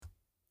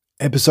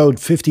Episode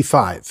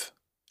 55,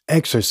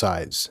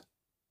 Exercise,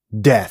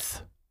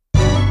 Death.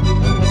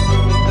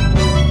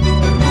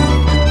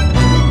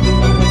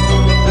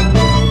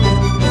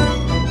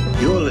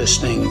 You're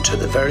listening to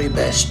the very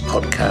best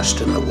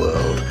podcast in the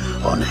world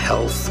on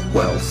health,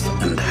 wealth,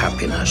 and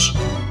happiness.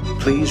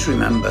 Please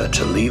remember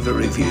to leave a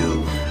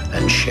review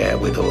and share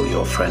with all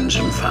your friends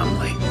and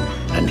family.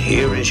 And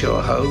here is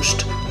your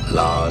host,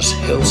 Lars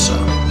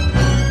Hilser.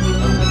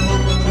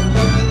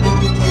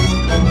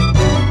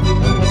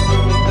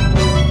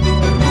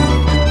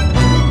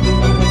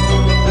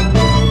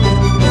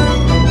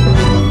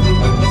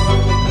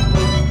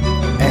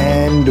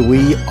 And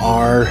we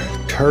are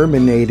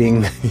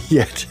terminating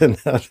yet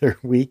another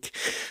week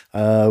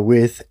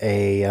with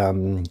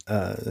an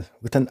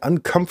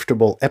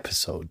uncomfortable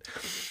episode.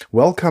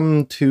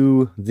 Welcome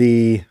to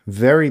the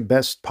very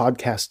best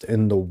podcast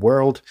in the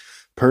world,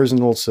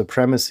 Personal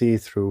Supremacy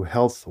Through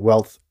Health,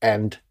 Wealth,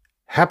 and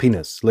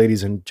Happiness.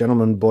 Ladies and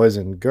gentlemen, boys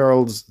and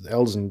girls,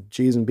 L's and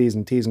G's and B's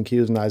and T's and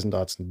Q's and I's and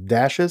dots and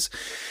dashes,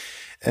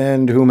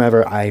 and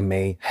whomever I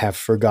may have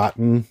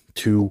forgotten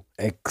to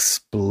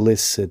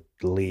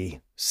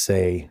explicitly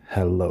say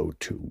hello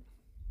to.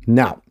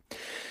 Now,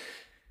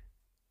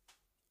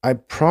 I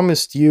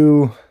promised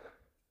you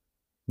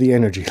the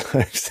energy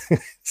lives.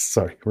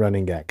 Sorry,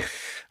 running gag.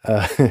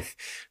 Even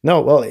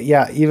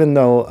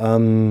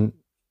though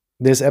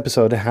this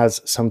episode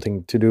has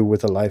something to do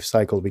with a life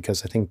cycle,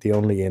 because I think the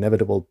only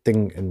inevitable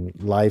thing in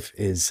life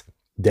is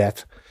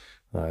death.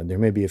 There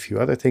may be a few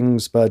other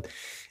things, but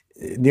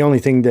the only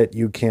thing that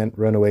you can't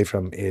run away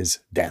from is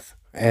death.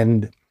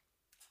 And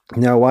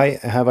now, why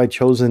have I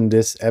chosen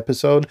this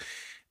episode,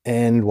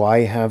 and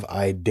why have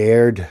I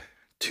dared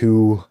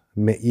to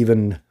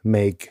even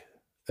make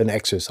an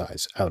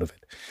exercise out of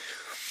it?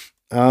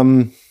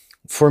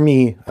 For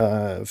me,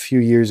 a few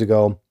years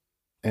ago,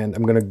 and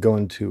I'm going to go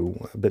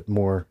into a bit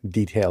more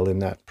detail in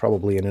that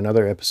probably in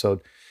another episode,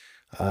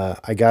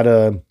 I got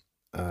a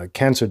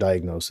cancer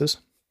diagnosis,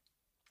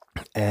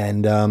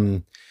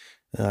 and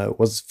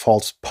was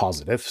false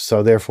positive.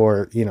 So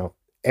therefore,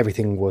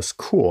 everything was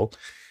cool.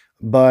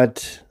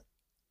 But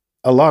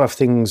a lot of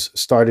things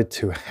started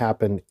to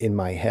happen in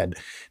my head,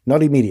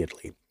 not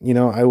immediately.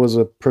 I was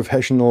a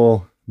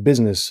professional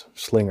business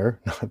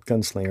slinger, not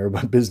gunslinger,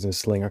 but business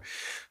slinger.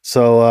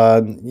 So, I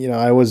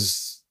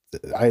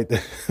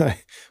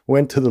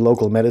went to the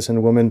local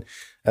medicine woman.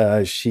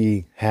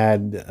 She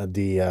had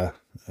the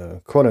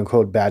quote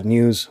unquote bad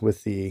news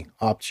with the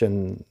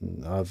option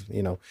of,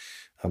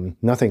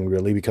 nothing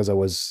really, because I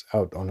was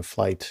out on a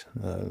flight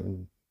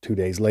 2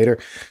 days later.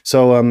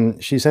 So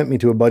she sent me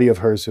to a buddy of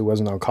hers who was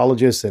an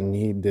oncologist, and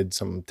he did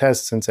some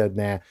tests and said,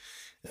 nah,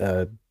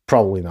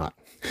 probably not.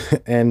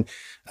 And,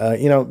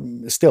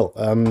 still,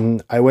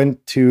 I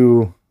went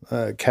to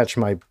catch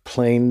my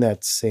plane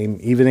that same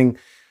evening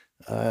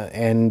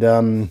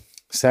and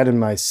sat in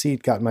my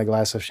seat, got my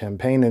glass of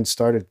champagne, and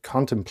started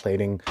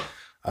contemplating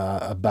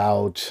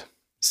about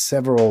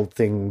several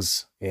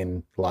things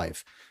in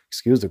life.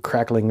 Excuse the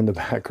crackling in the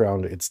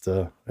background. It's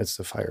the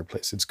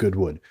fireplace. It's good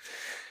wood.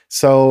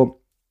 So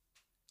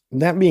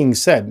that being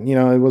said,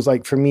 it was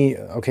like, for me,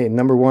 okay,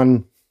 number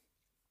one,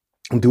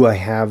 do I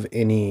have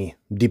any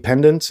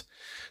dependents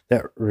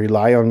that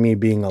rely on me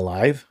being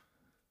alive?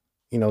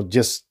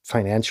 Just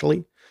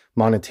financially,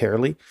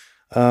 monetarily,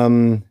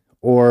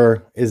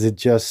 or is it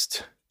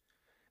just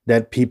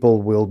that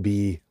people would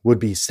be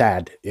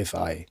sad if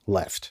I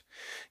left?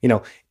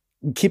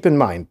 Keep in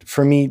mind,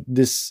 for me,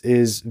 this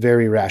is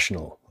very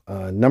rational.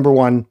 Number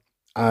one,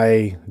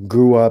 I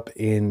grew up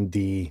in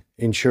the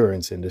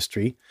insurance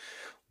industry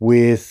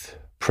with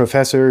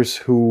professors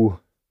who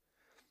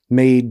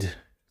made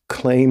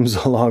claims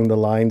along the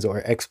lines,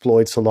 or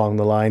exploits along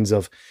the lines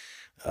of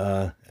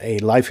a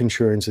life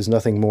insurance is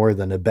nothing more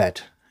than a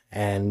bet.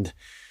 And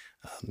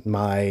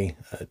my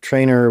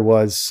trainer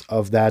was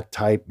of that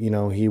type.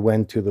 He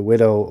went to the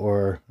widow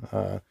or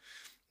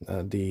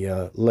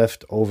the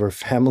leftover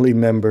family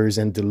members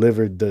and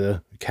delivered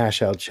the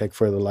cash out check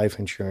for the life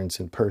insurance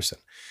in person.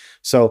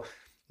 So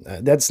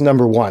that's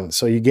number one.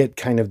 So you get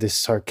kind of this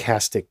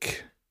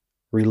sarcastic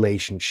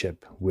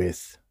relationship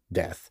with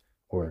death,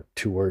 or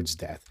towards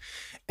death.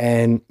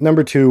 And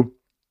number two,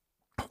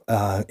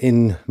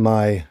 in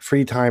my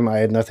free time, I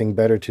had nothing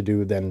better to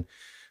do than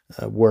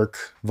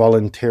work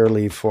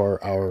voluntarily for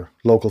our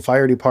local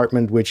fire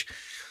department, which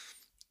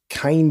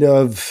kind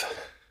of,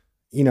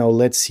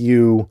 lets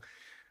you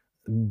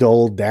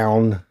dull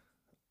down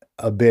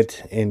a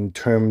bit in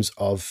terms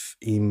of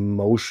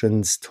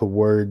emotions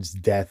towards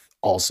death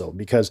also.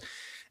 Because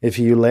if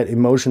you let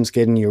emotions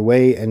get in your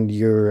way and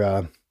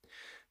you're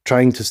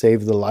trying to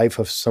save the life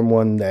of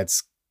someone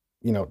that's,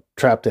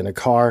 trapped in a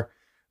car,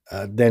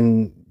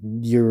 then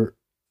you're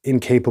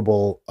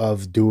incapable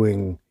of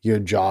doing your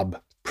job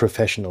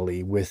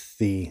professionally with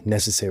the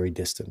necessary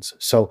distance.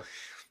 So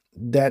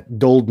that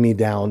dulled me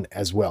down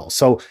as well.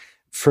 So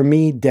for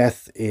me,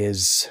 death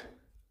is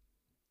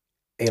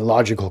a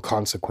logical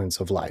consequence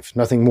of life.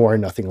 Nothing more,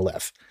 nothing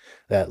less.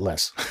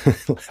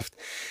 left.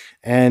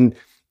 And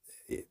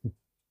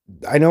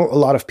I know a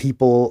lot of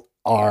people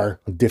are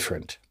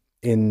different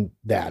in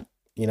that,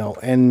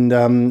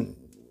 and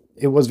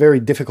it was very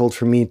difficult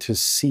for me to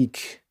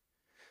seek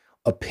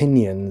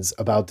opinions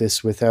about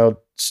this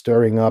without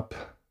stirring up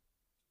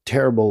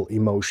terrible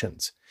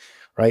emotions,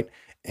 right?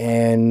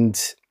 And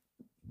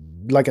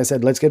like I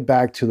said, let's get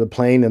back to the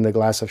plane and the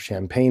glass of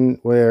champagne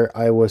where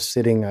I was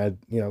sitting. I,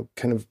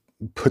 kind of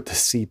put the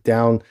seat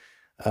down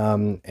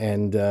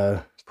and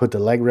put the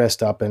leg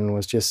rest up and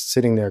was just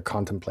sitting there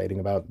contemplating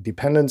about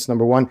dependence,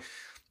 number one.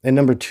 And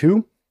number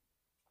two,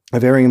 a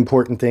very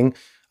important thing,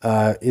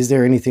 is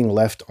there anything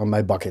left on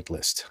my bucket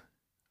list,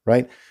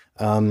 right?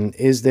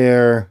 Is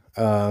there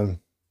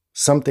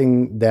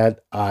something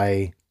that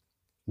I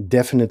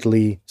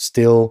definitely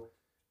still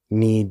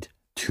need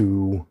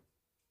to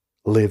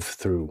live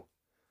through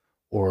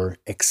or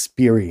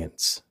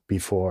experience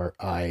before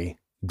I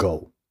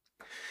go?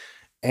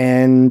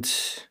 And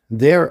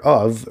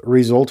thereof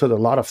resulted a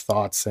lot of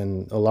thoughts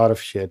and a lot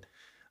of shit,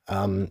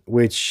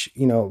 which,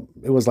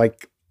 it was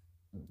like,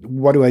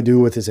 what do I do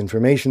with this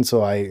information?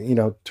 So I,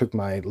 took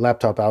my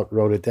laptop out,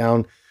 wrote it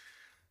down,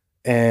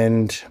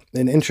 and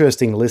an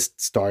interesting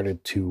list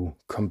started to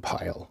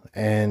compile.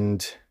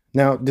 And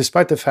now,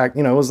 despite the fact,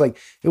 it was like,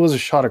 it was a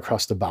shot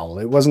across the bow.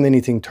 It wasn't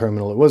anything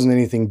terminal. It wasn't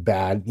anything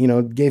bad.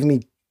 It gave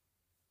me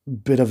a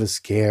bit of a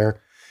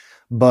scare.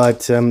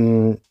 But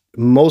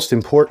most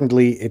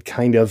importantly, it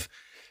kind of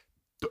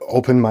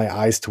opened my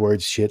eyes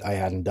towards shit I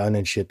hadn't done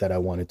and shit that I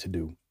wanted to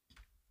do.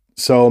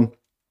 So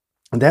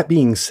that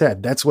being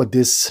said, that's what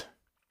this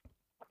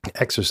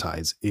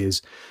exercise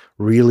is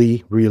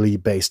really, really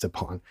based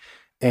upon.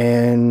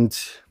 And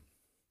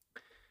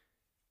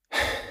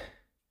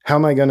how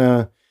am I going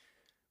to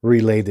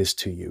relay this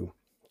to you?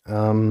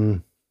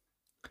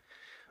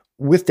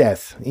 With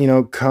death,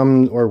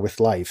 or with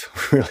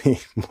life,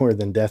 really more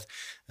than death.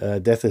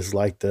 Death is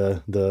like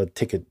the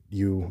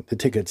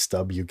ticket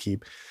stub you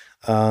keep.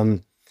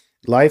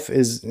 Life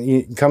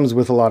comes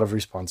with a lot of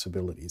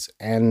responsibilities,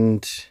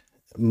 and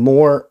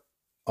more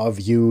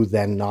of you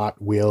than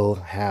not will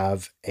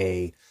have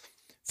a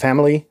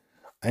family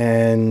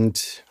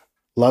and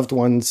loved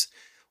ones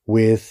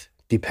with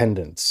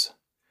dependents,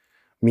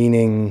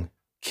 meaning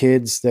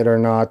kids that are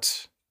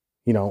not,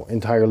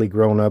 entirely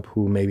grown up,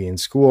 who may be in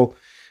school,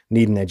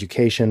 need an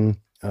education,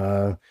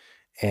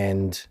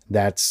 and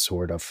that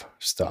sort of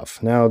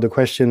stuff. Now, the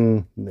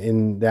question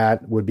in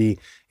that would be,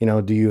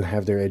 do you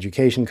have their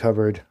education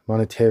covered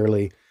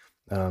monetarily?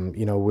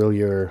 Will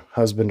your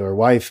husband or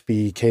wife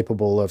be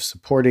capable of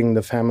supporting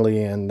the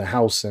family and the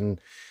house and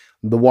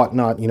the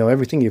whatnot?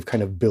 Everything you've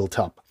kind of built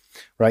up,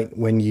 right?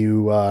 When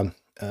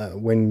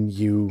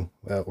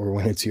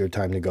it's your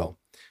time to go,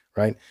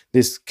 right?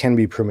 This can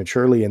be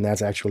prematurely, and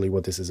that's actually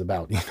what this is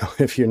about.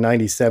 If you're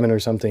 97 or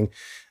something,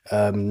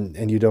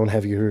 and you don't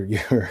have your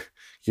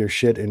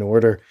shit in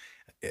order,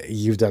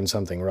 you've done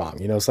something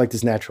wrong. It's like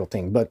this natural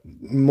thing. But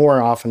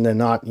more often than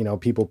not,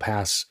 people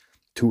pass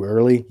too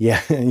early.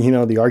 Yeah,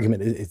 the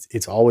argument is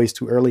it's always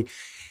too early.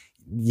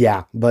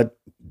 Yeah, but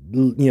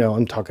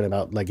I'm talking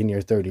about like in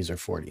your 30s or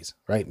 40s,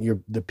 right? You're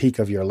the peak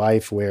of your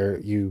life where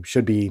you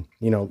should be,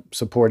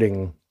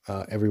 supporting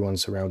everyone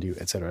around you,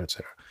 et cetera, et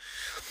cetera.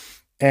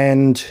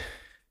 And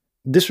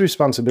this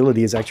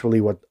responsibility is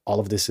actually what all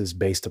of this is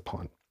based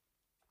upon.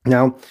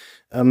 Now,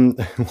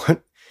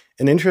 what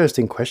an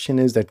interesting question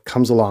is that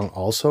comes along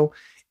also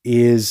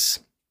is,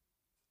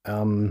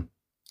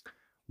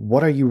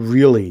 what are you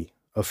really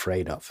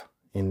afraid of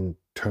in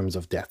terms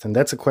of death? And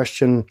that's a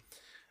question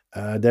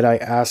that I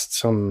asked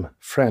some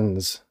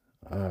friends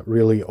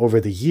really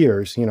over the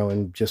years,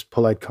 in just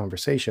polite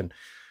conversation.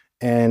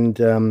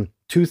 And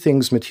two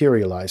things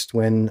materialized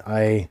when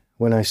I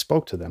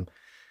spoke to them.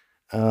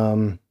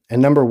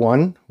 And number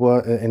one,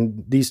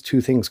 and these two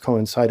things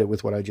coincided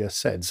with what I just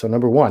said. So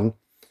number one,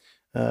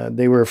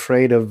 they were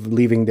afraid of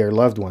leaving their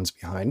loved ones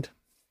behind.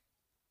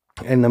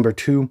 And number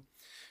two,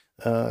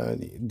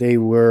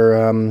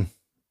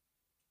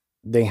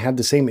 they had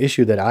the same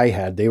issue that I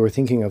had. They were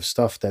thinking of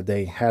stuff that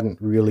they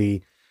hadn't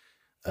really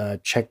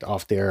checked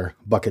off their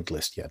bucket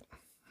list yet.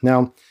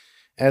 Now,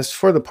 as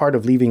for the part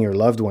of leaving your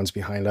loved ones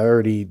behind, I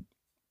already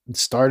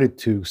started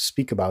to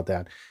speak about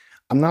that.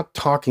 I'm not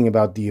talking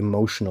about the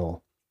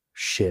emotional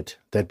shit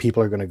that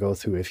people are going to go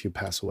through if you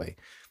pass away.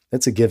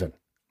 That's a given.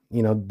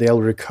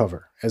 They'll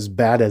recover. As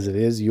bad as it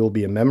is, you'll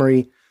be a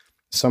memory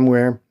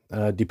somewhere,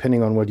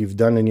 depending on what you've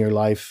done in your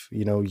life.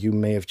 You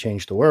may have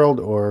changed the world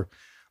or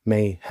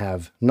may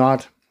have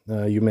not.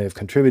 You may have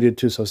contributed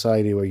to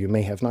society or you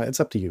may have not. It's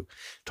up to you.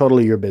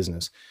 Totally your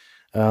business.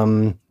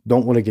 Don't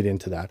want to get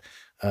into that.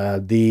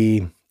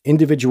 The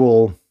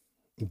individual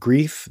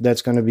grief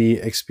that's going to be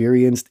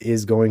experienced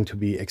is going to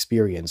be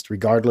experienced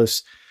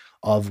regardless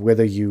of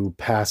whether you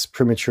pass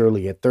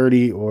prematurely at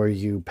 30 or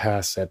you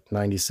pass at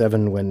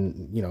 97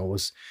 when, it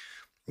was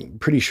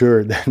pretty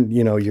sure that,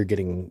 you're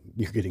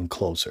getting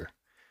closer.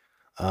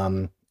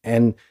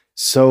 And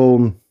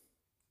so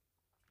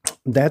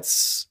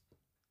that's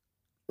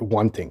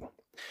one thing.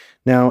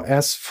 Now,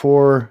 as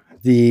for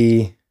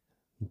the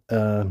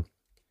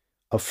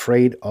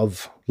afraid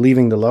of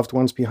leaving the loved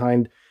ones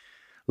behind,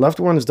 loved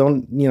ones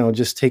don't,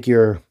 just take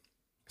your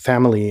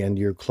family and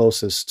your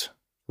closest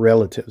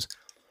relatives.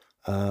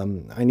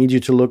 I need you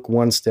to look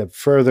one step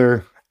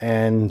further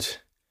and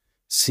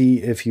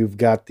see if you've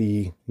got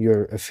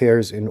your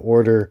affairs in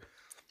order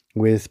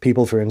with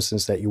people, for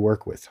instance, that you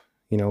work with.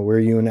 Were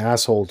you an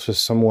asshole to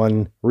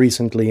someone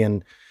recently,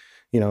 and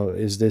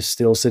is this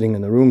still sitting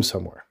in the room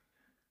somewhere?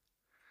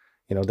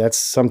 That's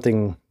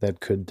something that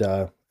could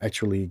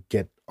actually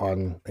get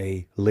on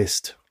a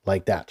list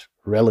like that,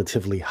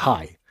 relatively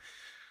high.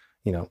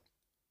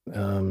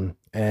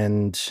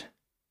 And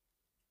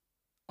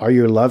are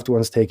your loved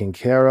ones taken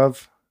care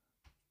of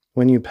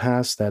when you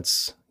pass?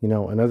 That's,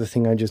 another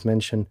thing I just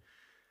mentioned.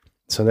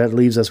 So that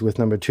leaves us with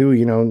number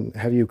 2,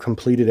 have you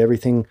completed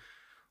everything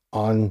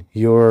on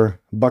your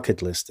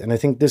bucket list? And I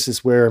think this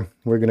is where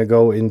we're going to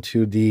go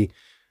into the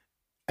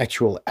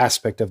actual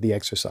aspect of the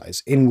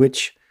exercise, in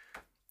which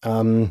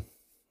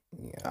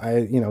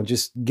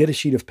just get a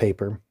sheet of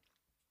paper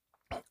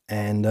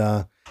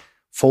and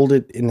fold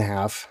it in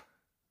half,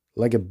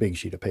 like a big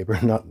sheet of paper,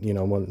 not,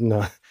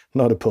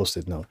 not a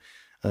Post-it note.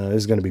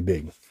 It's going to be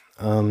big.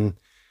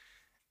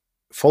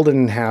 Fold it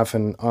in half,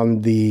 and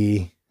on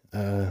the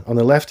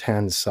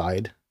left-hand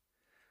side,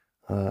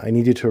 I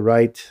need you to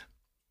write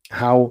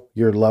how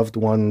your loved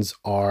ones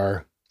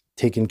are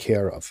taken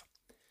care of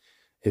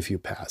if you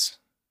pass.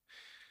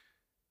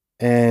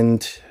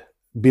 And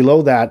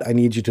below that, I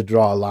need you to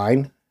draw a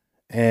line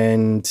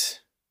and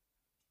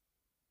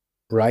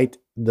write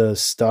the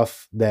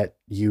stuff that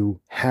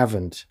you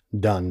haven't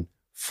done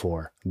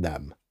for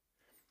them,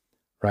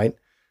 right?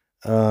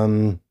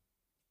 And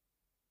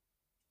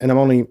I'm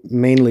only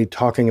mainly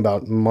talking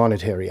about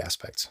monetary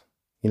aspects.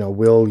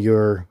 Will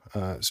your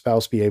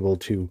spouse be able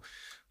to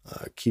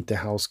keep the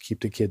house,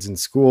 keep the kids in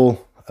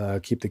school,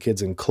 keep the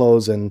kids in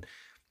clothes, and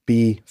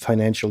be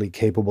financially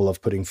capable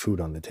of putting food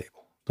on the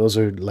table? Those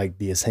are like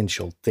the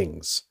essential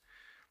things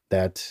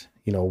that,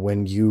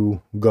 when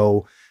you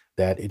go,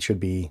 that it should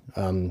be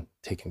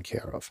taken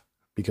care of,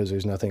 because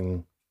there's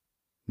nothing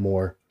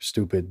more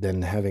stupid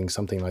than having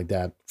something like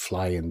that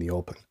fly in the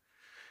open,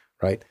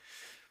 right?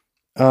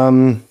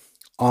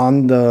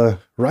 On the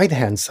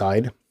right-hand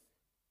side,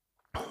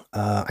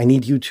 I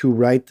need you to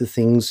write the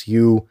things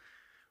you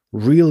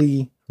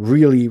really,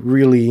 really,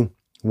 really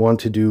want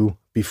to do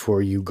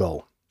before you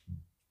go.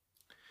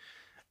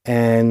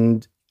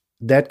 And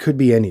that could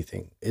be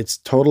anything. It's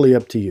totally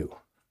up to you.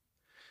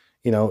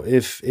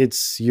 If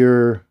it's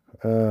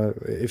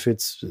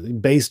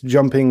base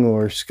jumping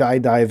or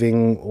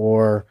skydiving,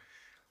 or,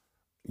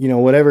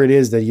 whatever it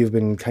is that you've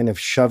been kind of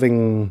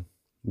shoving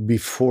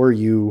before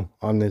you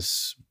on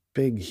this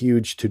big,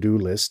 huge to-do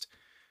list,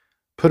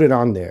 put it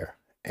on there.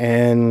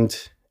 And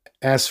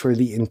as for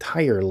the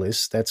entire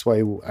list, that's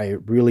why I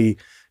really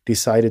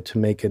decided to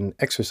make an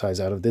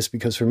exercise out of this,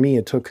 because for me,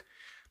 it took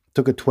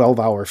a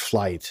 12-hour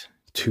flight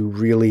to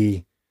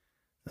really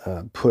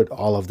put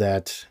all of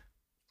that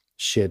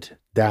shit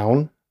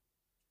down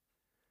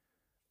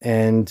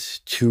and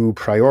to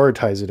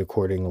prioritize it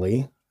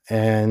accordingly.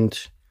 And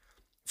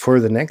for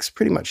the next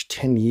pretty much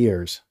 10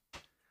 years,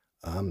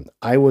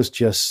 I was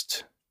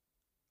just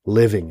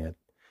living it.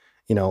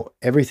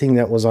 Everything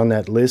that was on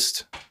that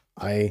list,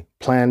 I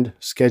planned,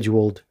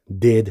 scheduled,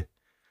 did.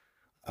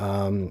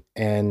 And,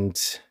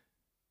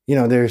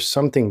 there's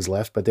some things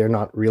left, but they're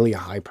not really a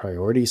high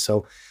priority.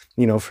 So,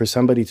 for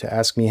somebody to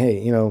ask me,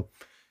 hey,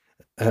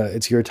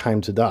 it's your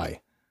time to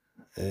die.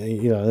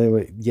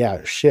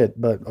 Yeah, shit,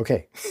 but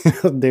okay.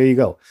 There you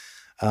go.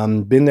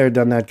 Been there,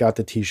 done that, got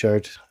the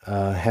t-shirt,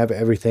 have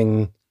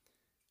everything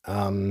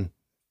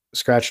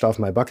scratched off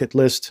my bucket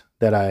list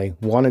that I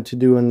wanted to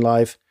do in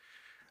life.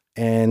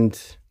 And,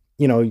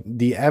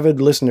 the avid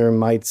listener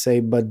might say,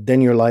 but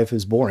then your life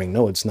is boring.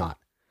 No, it's not.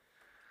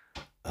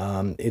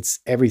 It's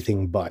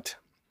everything but,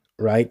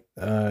 right?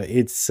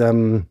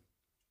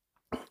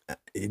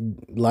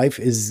 Life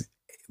is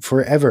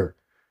forever,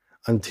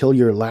 until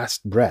your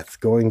last breath,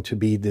 going to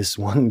be this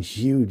one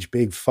huge,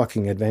 big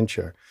fucking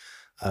adventure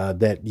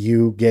that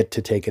you get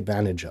to take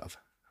advantage of,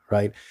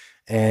 right?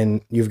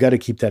 And you've got to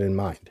keep that in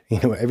mind.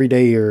 Every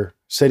day you're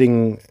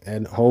sitting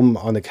at home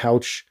on the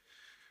couch,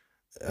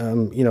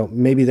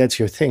 maybe that's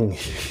your thing.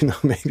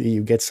 Maybe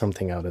you get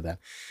something out of that.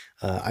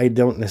 I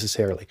don't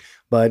necessarily,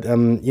 but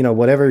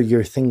whatever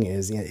your thing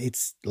is,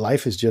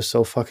 life is just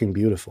so fucking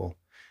beautiful,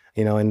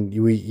 and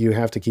you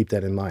have to keep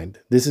that in mind.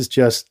 This is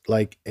just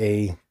like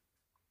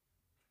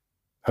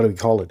how do we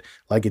call it?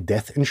 Like a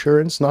death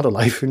insurance, not a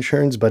life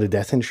insurance, but a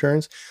death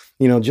insurance,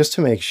 just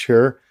to make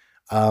sure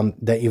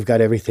that you've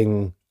got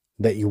everything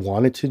that you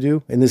wanted to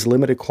do in this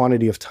limited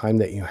quantity of time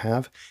that you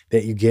have,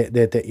 that you get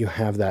that you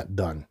have that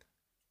done.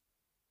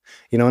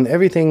 And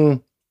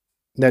everything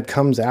that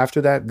comes after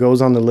that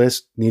goes on the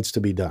list, needs to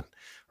be done,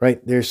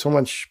 right? There's so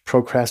much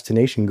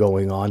procrastination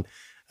going on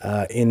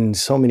in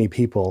so many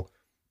people.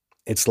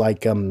 It's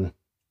like,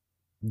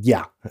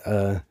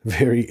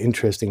 very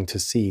interesting to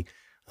see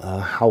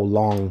how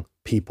long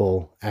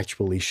people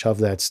actually shove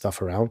that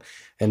stuff around.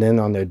 And then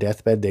on their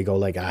deathbed, they go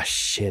like,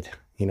 shit,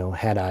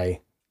 had I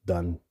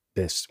done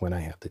this when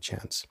I had the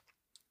chance.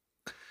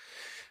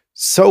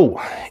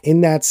 So,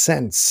 in that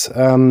sense,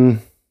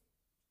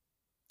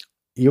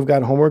 you've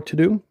got homework to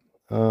do.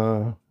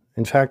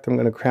 In fact, I'm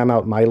going to cram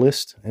out my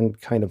list and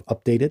kind of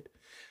update it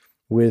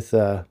with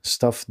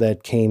stuff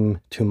that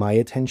came to my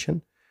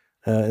attention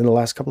in the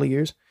last couple of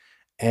years.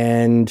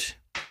 And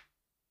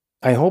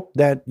I hope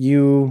that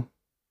you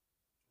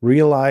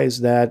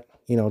realize that,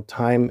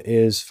 time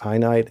is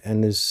finite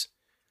and is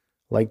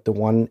like the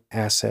one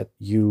asset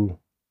you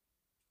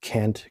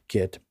can't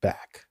get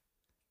back.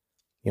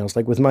 It's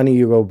like with money,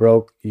 you go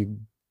broke, you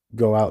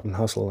go out and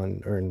hustle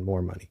and earn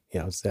more money.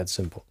 It's that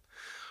simple,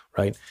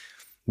 right?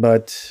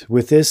 But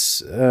with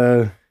this,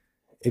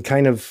 it's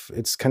kind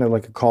of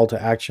like a call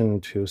to action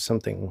to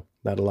something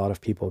that a lot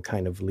of people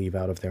kind of leave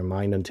out of their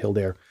mind until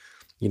they're,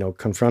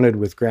 confronted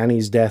with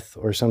granny's death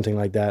or something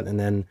like that. And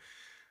then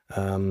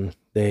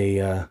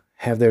they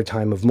have their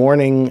time of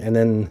mourning, and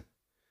then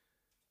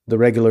the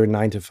regular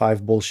 9 to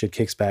 5 bullshit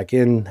kicks back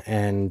in,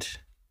 and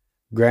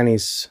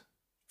granny's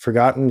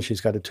forgotten.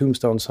 She's got a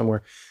tombstone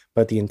somewhere,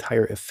 but the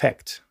entire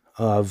effect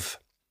of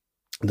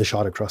the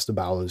shot across the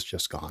bow is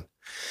just gone.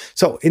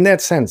 So in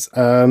that sense,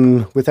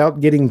 without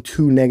getting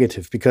too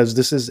negative, because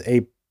this is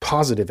a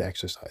positive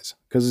exercise,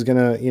 because it's going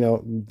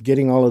to,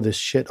 getting all of this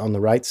shit on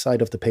the right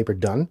side of the paper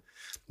done,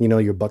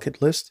 your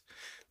bucket list,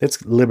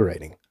 that's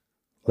liberating.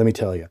 Let me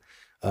tell you,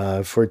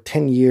 for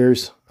 10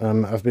 years,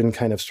 I've been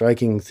kind of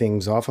striking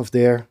things off of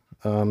there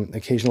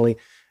occasionally,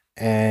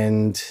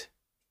 and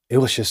it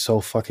was just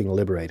so fucking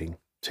liberating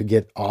to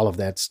get all of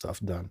that stuff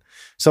done.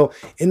 So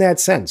in that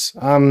sense,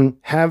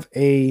 have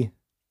a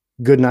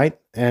good night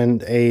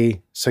and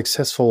a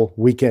successful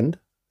weekend,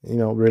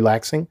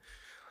 relaxing.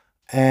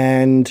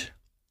 And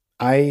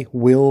I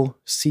will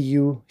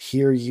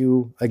hear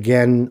you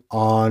again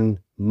on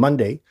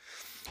Monday,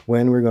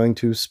 when we're going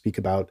to speak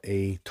about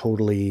a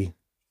totally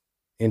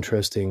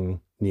interesting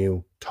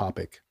new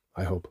topic,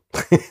 I hope.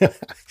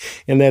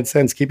 In that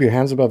sense, keep your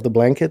hands above the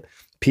blanket.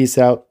 Peace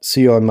out.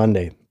 See you on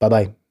Monday.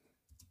 Bye-bye.